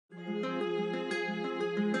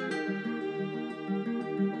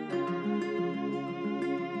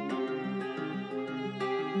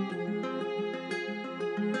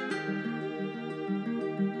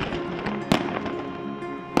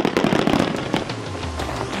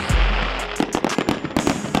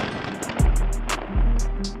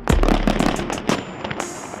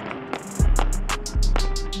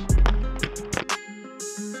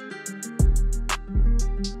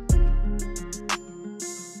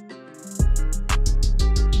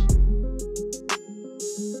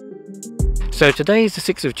So today is the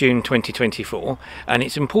 6th of June 2024, and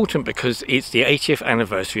it's important because it's the 80th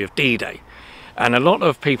anniversary of D-Day. And a lot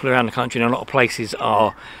of people around the country and a lot of places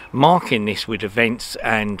are marking this with events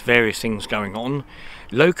and various things going on.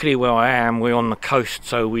 Locally where I am, we're on the coast,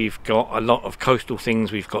 so we've got a lot of coastal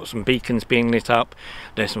things. We've got some beacons being lit up,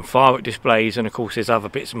 there's some firework displays, and of course there's other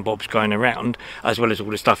bits and bobs going around, as well as all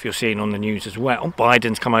the stuff you're seeing on the news as well.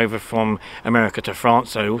 Biden's come over from America to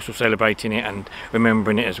France, so also celebrating it and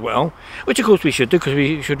remembering it as well, which of course we should do, because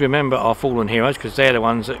we should remember our fallen heroes, because they're the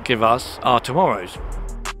ones that give us our tomorrows.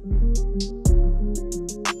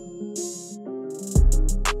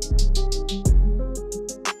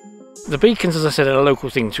 The beacons, as I said, are a local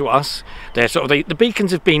thing to us. They're sort of the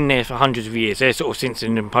beacons have been there for hundreds of years. They're sort of since the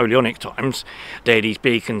Napoleonic times. They're these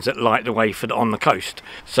beacons that light the way on the coast.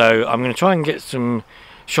 So I'm going to try and get some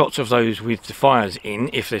shots of those with the fires in,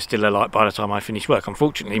 if they're still alight by the time I finish work.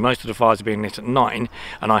 Unfortunately, most of the fires are being lit at 9,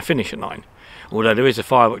 and I finish at 9. Although there is a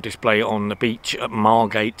firework display on the beach at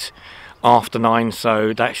Margate after 9,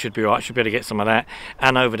 so that should be right. Should be able to get some of that,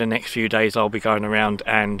 and over the next few days I'll be going around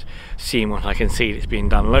and seeing what I can see that's being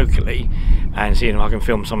done locally, and seeing if I can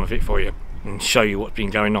film some of it for you and show you what's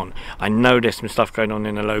been going on. I know there's some stuff going on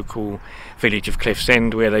in the local village of Cliff's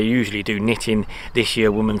End where they usually do knitting. This year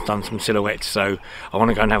a woman's done some silhouettes, so I want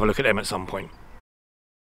to go and have a look at them at some point.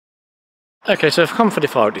 Okay, so I've come for the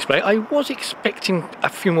firework display. I was expecting a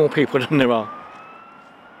few more people than there are.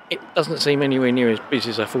 It doesn't seem anywhere near as busy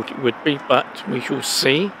as I thought it would be, but we shall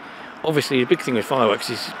see. Obviously the big thing with fireworks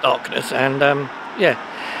is darkness, and yeah,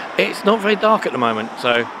 it's not very dark at the moment,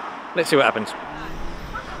 so let's see what happens.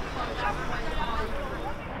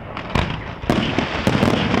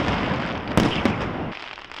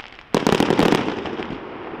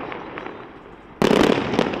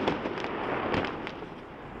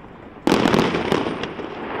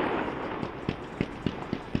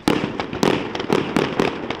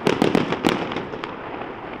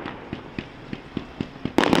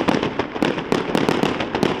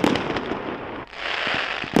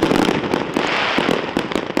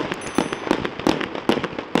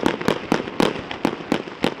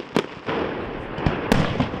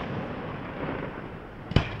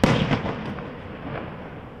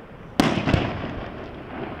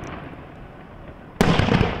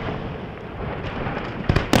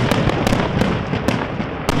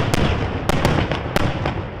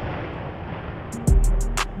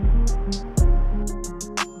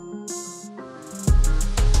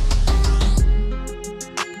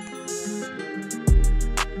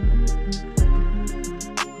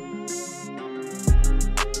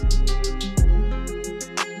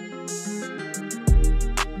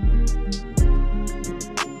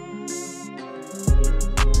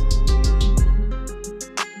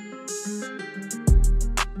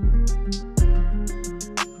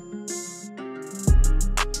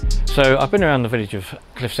 So I've been around the village of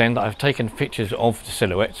Cliff's End. I've taken pictures of the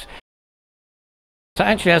silhouettes. So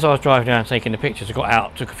actually, as I was driving around taking the pictures, I got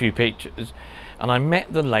out, took a few pictures, and I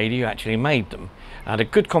met the lady who actually made them. I had a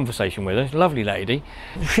good conversation with her, lovely lady.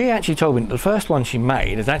 She actually told me that the first one she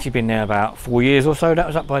made has actually been there about 4 years or so. That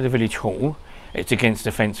was up by the village hall. It's against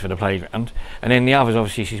the fence for the playground. And then the others,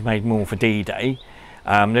 obviously, she's made more for D-Day.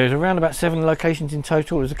 There's around about 7 locations in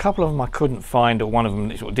total. There's a couple of them I couldn't find, or one of them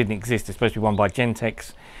that sort of didn't exist. It's supposed to be one by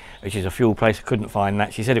Gentex, which is a fuel place. I couldn't find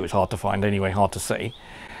that. She said it was hard to find anyway, hard to see.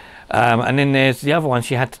 And then there's the other one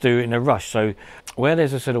she had to do in a rush. So where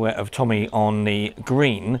there's a silhouette of Tommy on the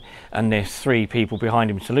green and there's 3 people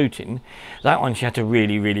behind him saluting, that one she had to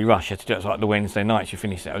really rush. She had to do it like the Wednesday night she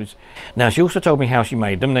finished those. Now she also told me how she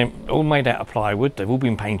made them. They're all made out of plywood. They've all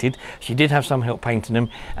been painted. She did have some help painting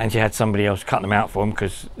them, and she had somebody else cut them out for them,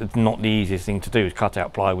 because it's not the easiest thing to do is cut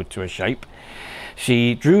out plywood to a shape.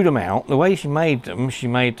 She drew them out. The way she made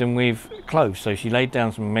them with clothes. So she laid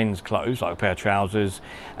down some men's clothes, like a pair of trousers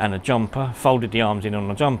and a jumper, folded the arms in on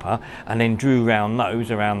the jumper, and then drew round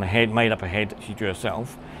those around the head, made up a head that she drew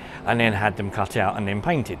herself, and then had them cut out and then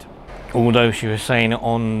painted. Although she was saying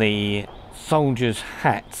on the soldiers'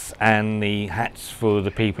 hats and the hats for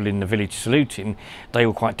the people in the village saluting, they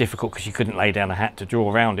were quite difficult because she couldn't lay down a hat to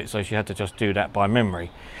draw around it, so she had to just do that by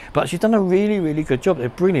memory. But she's done a really good job. They're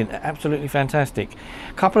brilliant, they're absolutely fantastic.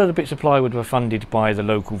 A couple of the bits of plywood were funded by the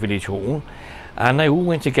local village hall, and they all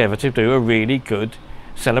went together to do a really good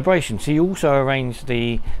celebration. She also arranged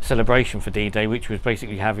the celebration for D-Day, which was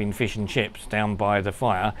basically having fish and chips down by the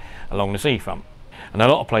fire along the seafront. And a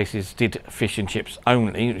lot of places did fish and chips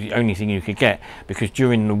only. It was the only thing you could get, because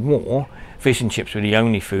during the war fish and chips were the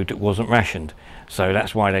only food that wasn't rationed. So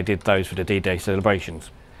that's why they did those for the D-Day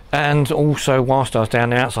celebrations. And also, whilst I was down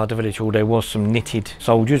there outside the village hall, there was some knitted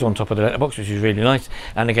soldiers on top of the letterbox, which is really nice.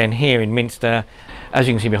 And again, here in Minster, as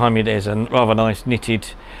you can see behind me, there's a rather nice knitted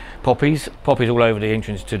poppies all over the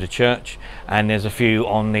entrance to the church, and there's a few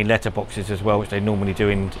on the letterboxes as well, which they normally do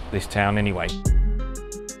in this town anyway.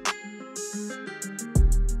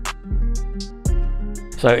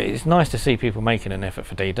 So it's nice to see people making an effort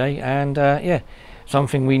for D-Day, and yeah,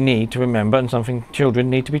 something we need to remember and something children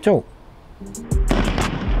need to be taught.